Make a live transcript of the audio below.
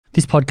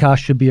This podcast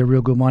should be a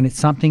real good one. It's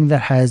something that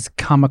has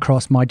come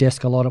across my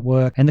desk a lot at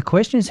work. And the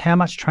question is, how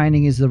much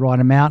training is the right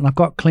amount? And I've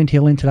got Clint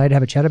Hill in today to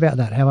have a chat about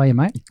that. How are you,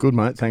 mate? Good,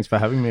 mate. Thanks for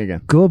having me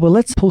again. Good. Well,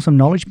 let's pull some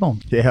knowledge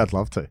bombs. Yeah, I'd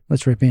love to.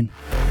 Let's rip in.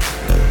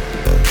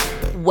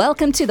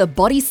 Welcome to the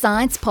Body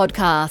Science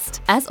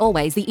Podcast. As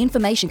always, the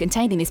information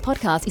contained in this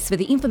podcast is for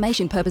the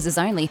information purposes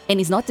only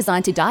and is not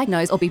designed to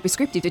diagnose or be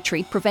prescriptive to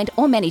treat, prevent,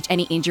 or manage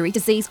any injury,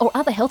 disease, or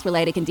other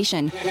health-related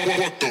condition.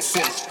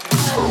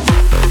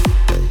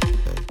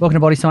 Welcome to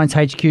Body Science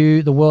HQ,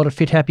 the world of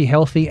fit, happy,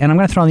 healthy. And I'm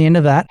going to throw on the end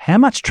of that, how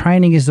much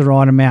training is the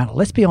right amount?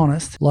 Let's be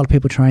honest, a lot of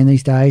people train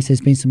these days.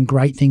 There's been some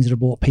great things that have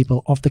brought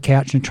people off the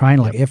couch and train,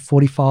 like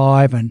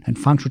F45 and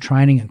functional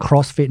training and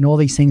CrossFit, and all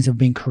these things have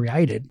been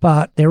created.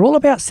 But they're all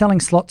about selling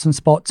slots and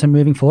spots and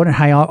moving forward. And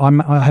hey,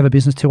 I have a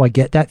business too. I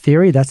get that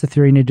theory. That's the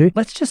theory you need to do.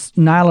 Let's just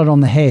nail it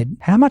on the head.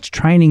 How much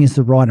training is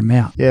the right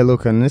amount? Yeah,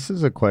 look, and this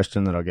is a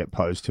question that I get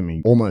posed to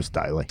me almost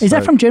daily. Is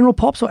that from general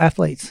pops or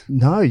athletes?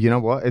 No, you know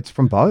what? It's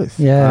from both.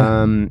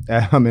 Yeah.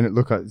 I mean,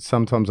 look,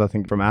 sometimes I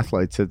think from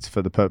athletes, it's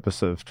for the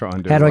purpose of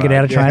trying to... How do I get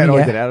out of training? How do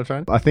I get out of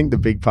training? I think the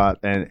big part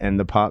and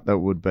the part that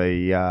would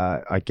be,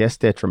 I guess,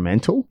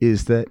 detrimental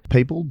is that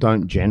people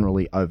don't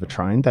generally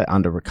overtrain. They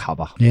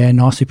under-recover. Yeah,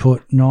 nicely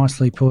put.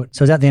 Nicely put.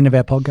 So is that the end of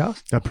our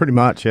podcast? Pretty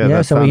much, yeah.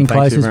 Yeah, so we can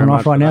close this one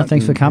off right now.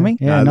 Thanks for coming.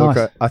 Yeah, nice.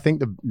 Look, I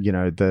think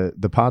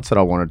the parts that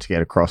I wanted to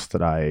get across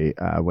today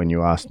when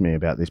you asked me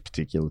about this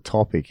particular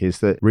topic is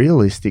that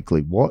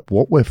realistically what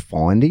we're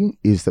finding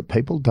is that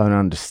people don't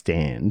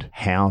understand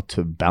how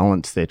to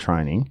balance their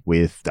training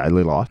with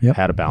daily life,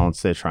 how to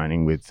balance their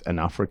training with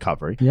enough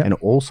recovery, and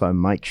also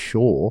make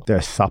sure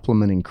they're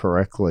supplementing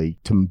correctly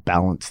to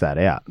balance that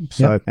out.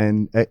 So,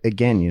 and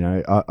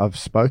again, I've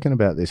spoken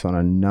about this on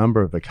a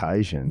number of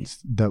occasions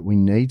that we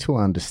need to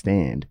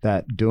understand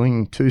that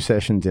doing 2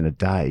 sessions in a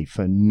day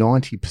for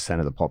 90%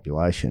 of the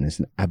population is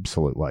an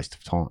absolute waste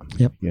of time.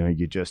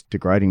 You're just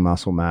degrading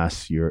muscle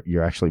mass.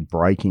 You're actually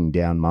breaking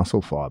down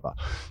muscle fiber.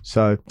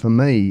 So for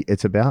me,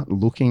 it's about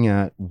looking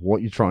at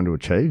what you're trying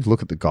to achieve,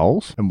 look at the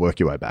goals and work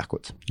your way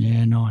backwards.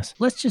 Yeah, nice.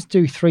 Let's just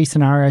do 3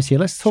 scenarios here.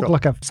 Let's talk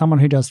like someone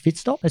who does fit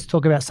stop. Let's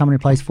talk about someone who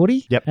plays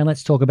footy. And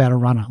let's talk about a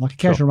runner, like a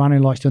casual runner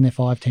who likes doing their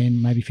 5,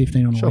 10, maybe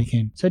 15 on the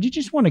weekend. So do you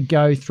just want to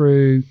go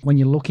through when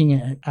you're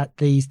looking at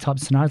these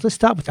types of scenarios? Let's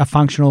start with a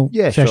functional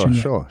session.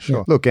 Sure.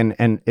 Look, and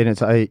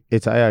it's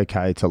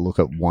okay to look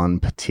at one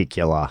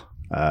particular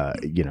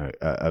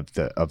of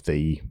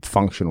the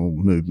functional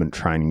movement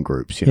training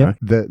groups.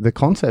 The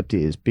concept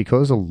is,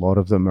 because a lot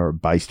of them are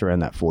based around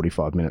that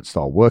 45-minute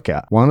style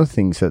workout, one of the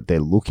things that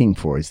they're looking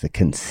for is the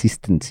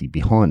consistency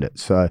behind it.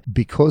 So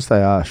because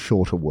they are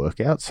shorter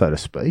workouts, so to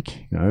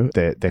speak,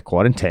 they're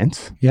quite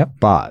intense.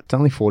 But it's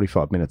only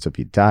 45 minutes of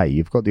your day.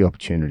 You've got the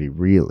opportunity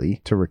really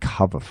to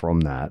recover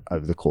from that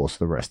over the course of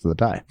the rest of the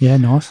day. Yeah,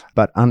 nice.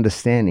 But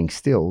understanding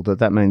still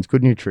that means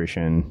good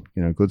nutrition,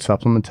 good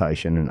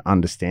supplementation, and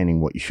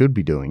understanding what you should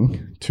be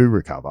doing to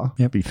recover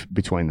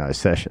between those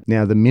sessions.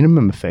 Now, the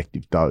minimum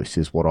effective dose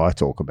is what I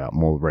talk about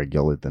more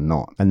regularly than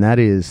not. And that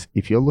is,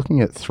 if you're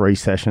looking at 3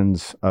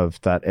 sessions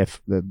of that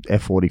the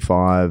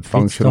F45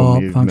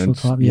 functional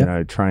movements,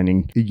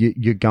 training,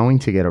 you're going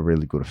to get a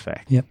really good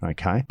effect.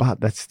 Okay. But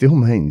that still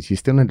means you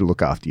still need to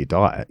look after your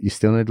diet. You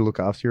still need to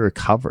look after your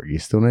recovery. You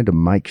still need to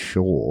make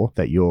sure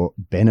that you're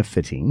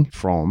benefiting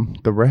from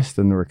the rest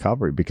and the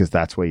recovery, because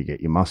that's where you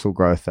get your muscle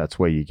growth. That's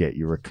where you get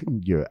your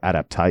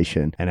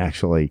adaptation and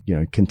actually,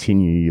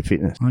 continue your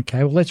fitness.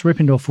 Okay, well, let's rip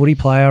into a footy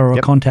player or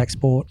a contact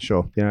sport.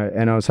 Sure.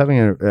 And I was having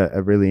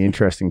a really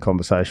interesting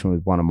conversation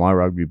with one of my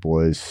rugby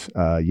boys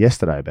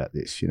yesterday about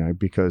this,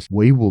 because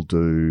we will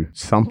do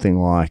something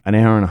like an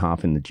hour and a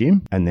half in the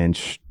gym, and then,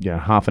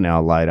 half an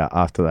hour later,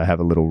 after they have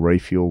a little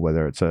refuel,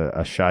 whether it's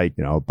a shake,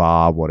 a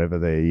bar, whatever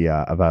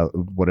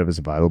whatever's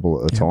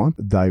available at the time,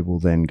 they will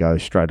then go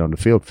straight on the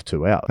field for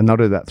 2 hours. And they'll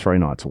do that 3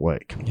 nights a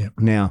week.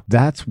 Now,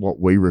 that's what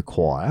we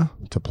require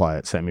to play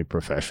at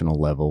semi-professional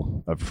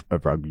level of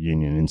rugby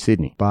union in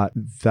Sydney. But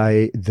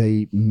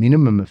the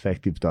minimum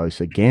effective dose,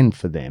 again,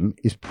 for them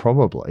is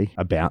probably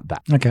about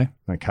that. Okay.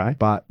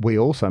 But we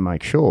also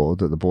make sure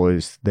that the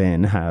boys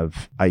then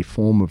have a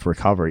form of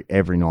recovery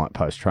every night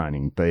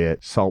post-training, be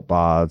it salt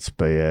baths,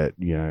 be it,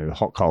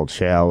 hot, cold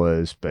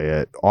showers, be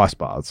it ice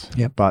baths.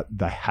 But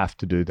they have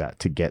to do that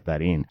to get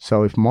that in.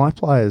 So if my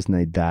players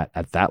need that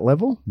at that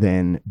level,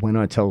 then when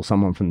I tell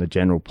someone from the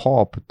general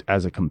pop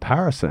as a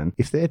comparison,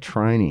 if they're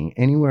training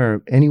anywhere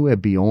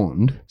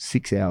beyond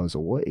 6 hours a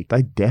week,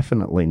 they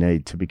definitely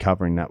need to be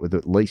covering that with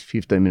at least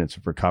 15 minutes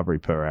of recovery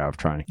per hour of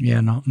training.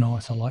 Yeah,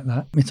 nice. I like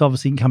that. It's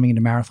obviously coming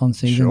into marathon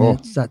season.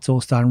 That's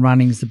all starting.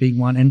 Running's the big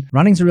one. And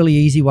running's a really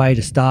easy way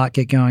to start,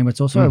 get going, but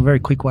it's also a very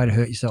quick way to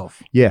hurt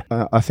yourself. Yeah.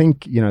 I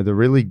think, the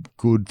really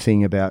good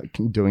thing about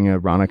doing a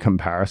runner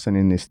comparison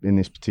in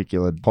this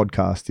particular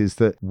podcast is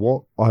that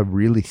what I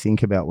really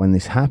think about when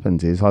this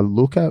happens is I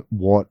look at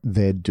what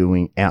they're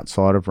doing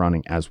outside of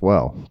running as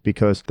well,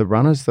 because the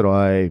runners that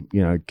I,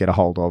 get a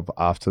hold of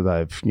after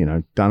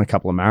they've, done a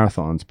couple of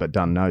marathons but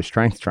done no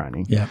strength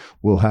training, Yeah.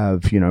 will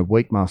have,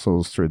 weak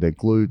muscles through their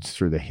glutes,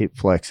 through their hip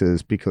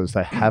flexors, because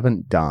they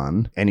haven't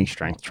done any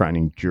strength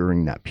training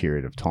during that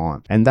period of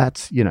time. And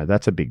that's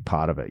a big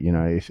part of it.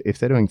 If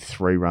they're doing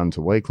 3 runs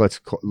a week, let's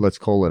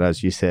call it,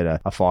 as you said,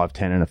 a 5,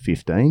 10 and a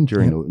 15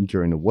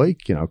 during the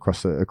week,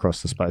 across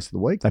the space of the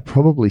week, they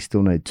probably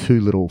still need 2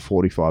 little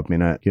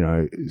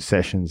 45-minute,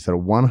 sessions that are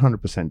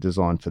 100%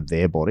 designed for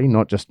their body,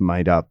 not just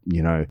made up,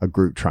 a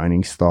group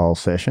training style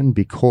session,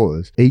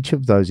 because each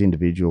of those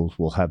individuals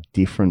will have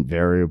different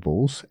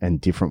variables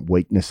and different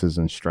weaknesses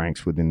and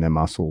strengths within their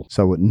muscle.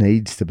 So it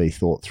needs to be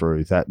thought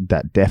through.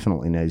 That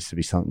definitely needs to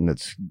be something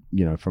that's,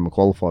 from a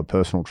qualified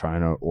personal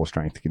trainer or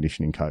strength and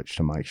conditioning coach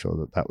to make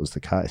sure that was the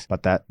case.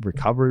 But that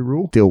recovery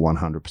rule still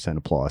 100%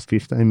 applies.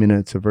 15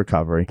 minutes of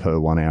recovery per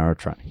 1 hour of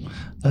training.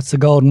 That's the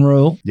golden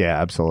rule.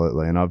 Yeah,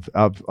 absolutely. And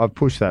I've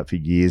pushed that for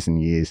years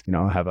and years.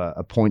 I have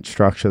a point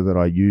structure that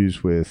I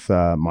use with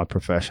my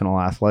professional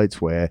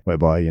athletes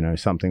whereby,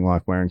 something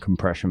like wearing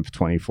compression for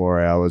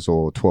 24 hours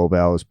or 12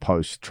 hours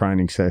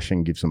post-training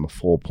session gives them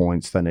 4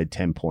 points. They need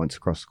 10 points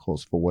across the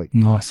course of a week.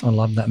 Nice. I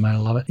love that, mate. I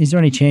love it. Is there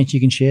any chance you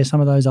can share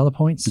some of those other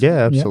points?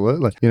 Yeah,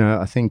 absolutely.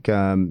 I think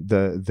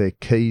the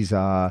keys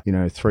are,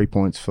 3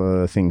 points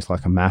for things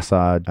like a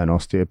massage, an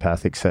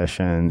osteopathic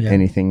session,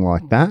 anything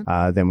like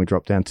that. Then we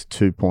drop down to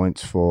 2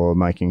 points for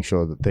making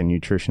sure that their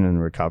nutrition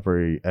and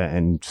recovery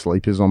and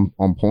sleep is on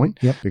point.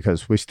 Yep.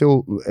 Because we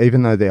still,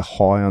 even though they're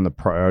high on the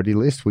priority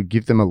list, we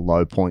give them a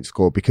low point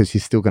score because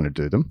you're still going to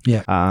do them.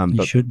 Yeah.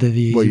 You should. They're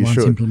the easy ones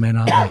to implement,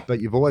 aren't they?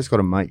 But you've always got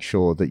to make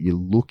sure that you're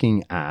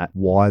looking at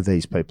why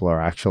these people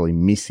are actually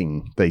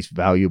missing these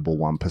valuable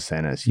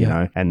 1%ers, you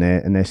know, and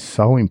they're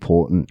so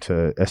important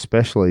to,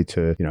 especially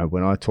to,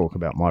 when I talk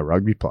about my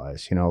rugby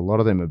players, a lot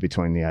of them are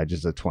between the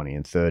ages of 20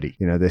 and 30.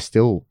 They're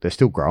still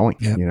growing.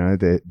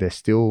 Yep. They're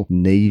still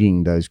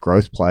needing those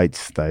growth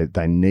plates.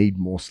 They need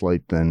more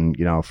sleep than,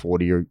 a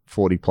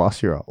 40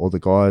 plus year old, or the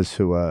guys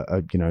who are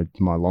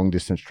my long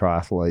distance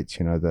triathletes,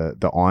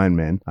 the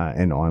Ironmen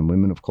and Iron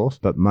women, of course,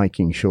 but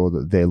making sure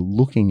that they're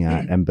looking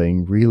at and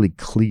being really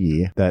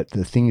clear that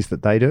the things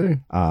that they do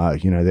are,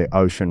 their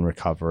ocean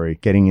recovery,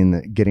 getting in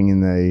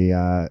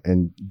the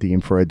and the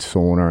infrared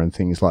sauna and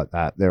things like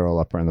that. They're all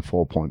up around the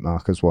 4 point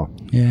mark as well.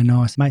 Yeah,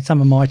 nice. Mate,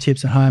 some of my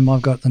tips at home,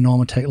 I've got the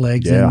Normatec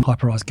legs and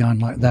Hyperise gun.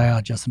 Like, they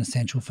are just an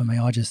essential for me.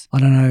 I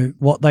don't know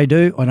what they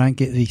do. I don't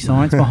get the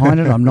science behind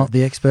it. I'm not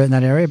the expert in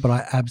that area, but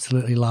I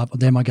absolutely love it.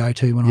 They're my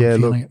go-to when I'm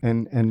feeling it.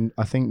 And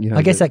I think,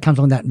 I guess that comes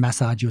on that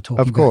massage you're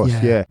talking about. Of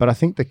course, yeah. But I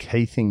think the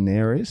key thing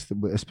there is,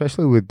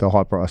 especially with the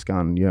Hyperise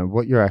gun,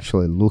 what you're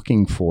actually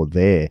looking for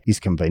there is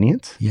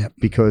convenience. Yep.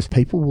 Because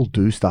people will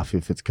do stuff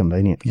if it's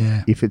convenient.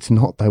 Yeah. If it's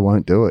not, they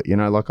won't do it.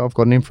 Like I've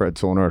got an infrared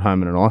sauna at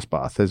home and an ice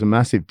bath. There's a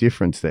massive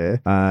difference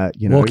there.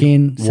 Walk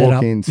in,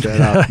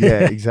 set up.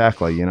 Yeah,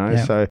 exactly.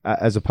 Yep. So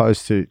as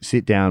opposed to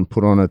sit down,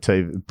 put on the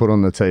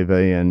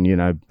TV and,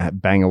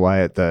 bang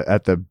away at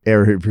the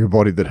area of your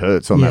body that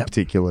hurts on that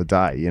particular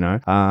day,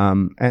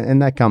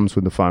 and that comes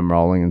with the foam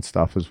rolling and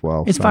stuff as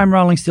well. Is foam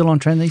rolling still on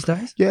trend these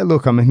days? Yeah,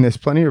 look, there's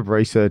plenty of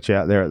research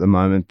out there at the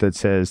moment that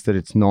says that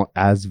it's not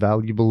as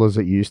valuable as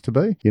it used to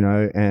be,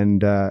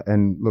 and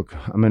look,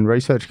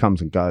 research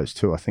comes and goes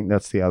too. I think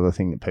that's the other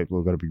thing that people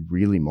have got to be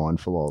really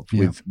mindful of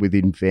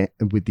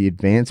with the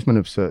advancement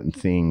of certain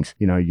things.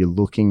 You're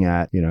looking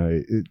at,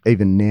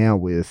 even now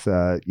with,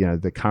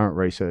 the current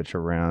research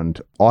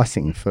around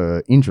icing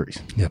for injuries.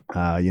 Yep.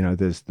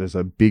 There's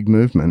a big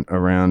movement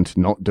around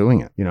not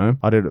doing it.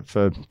 I did it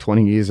for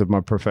 20 years of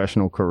my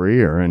professional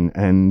career, and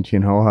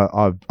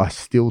I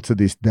still to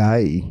this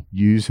day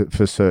use it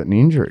for certain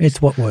injuries.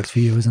 It's what works for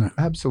you, isn't it?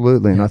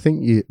 Absolutely. And I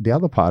think the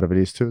other part of it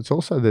is too, it's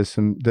also there's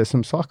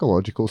some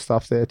psychological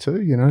stuff there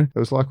too. It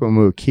was like when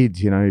we were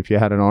kids, if you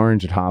had an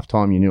orange at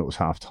halftime, you knew it was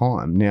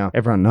halftime. Now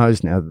everyone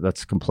knows now that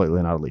that's completely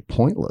and utterly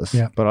pointless.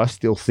 Yeah. But I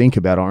still think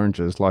about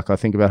oranges like I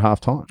think about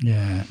halftime.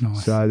 Yeah,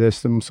 nice. So there's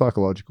some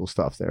psychological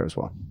stuff there as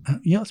well.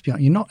 Let's be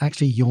honest, you're not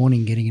actually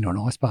yawning getting into an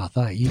ice bath,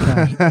 eh?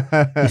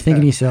 You're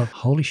thinking to yourself,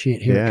 holy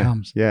shit, here it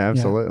comes. Yeah,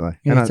 absolutely.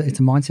 Yeah, it's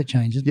a mindset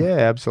change, isn't it? Yeah,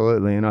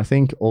 absolutely. And I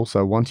think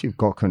also once you've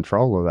got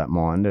control of that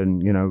mind,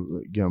 and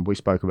we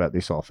spoke about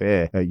this off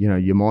air,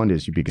 your mind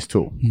is your biggest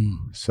tool.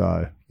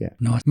 So yeah.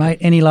 Nice. Mate,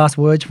 any last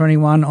words for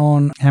anyone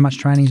on how much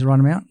training is the right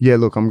amount? Yeah,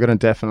 look, I'm going to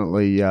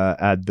definitely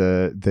add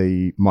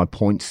my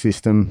point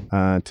system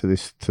to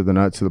the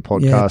notes of the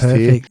podcast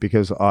here,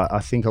 because I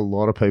think a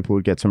lot of people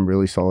would get some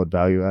really solid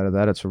value out of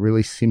that. It's a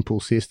really simple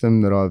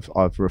system that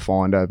I've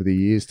refined over the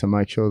years to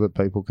make sure that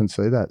people can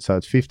see that. So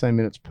it's 15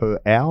 minutes per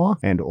hour,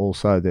 and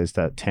also there's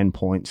that 10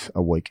 points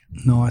a week.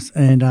 Nice.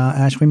 And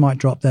Ash, we might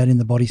drop that in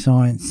the Body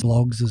Science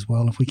blogs as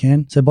well if we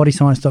can. So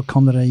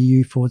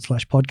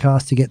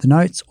bodyscience.com.au/podcast to get the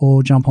notes,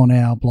 or jump on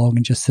our blog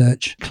and just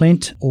search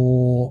Clint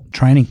or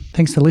training.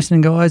 Thanks for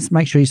listening, guys.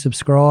 Make sure you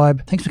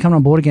subscribe. Thanks for coming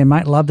on board again,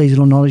 mate. Love these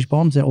little knowledge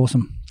bombs. They're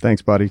awesome.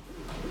 Thanks, buddy.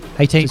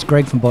 Hey team, it's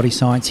Greg from Body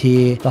Science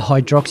here. The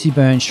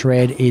Hydroxyburn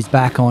Shred is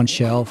back on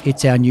shelf.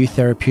 It's our new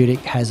therapeutic,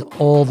 has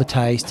all the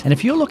taste. And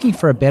if you're looking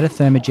for a better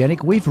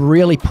thermogenic, we've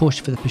really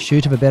pushed for the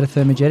pursuit of a better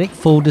thermogenic.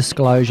 Full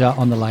disclosure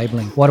on the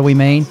labelling. What do we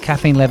mean?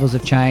 Caffeine levels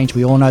have changed.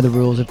 We all know the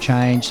rules have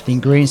changed. The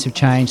ingredients have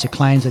changed. The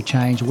claims have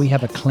changed. We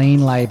have a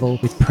clean label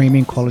with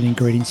premium quality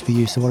ingredients for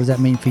you. So what does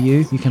that mean for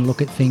you? You can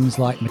look at things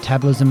like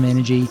metabolism,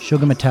 energy,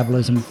 sugar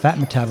metabolism, fat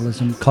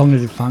metabolism,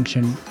 cognitive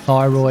function,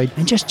 thyroid,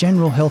 and just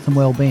general health and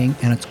well-being,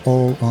 and it's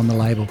all on the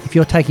label. If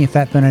you're taking a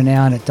fat burner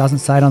now and it doesn't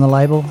say it on the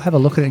label, have a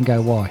look at it and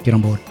go, why? Get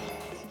on board.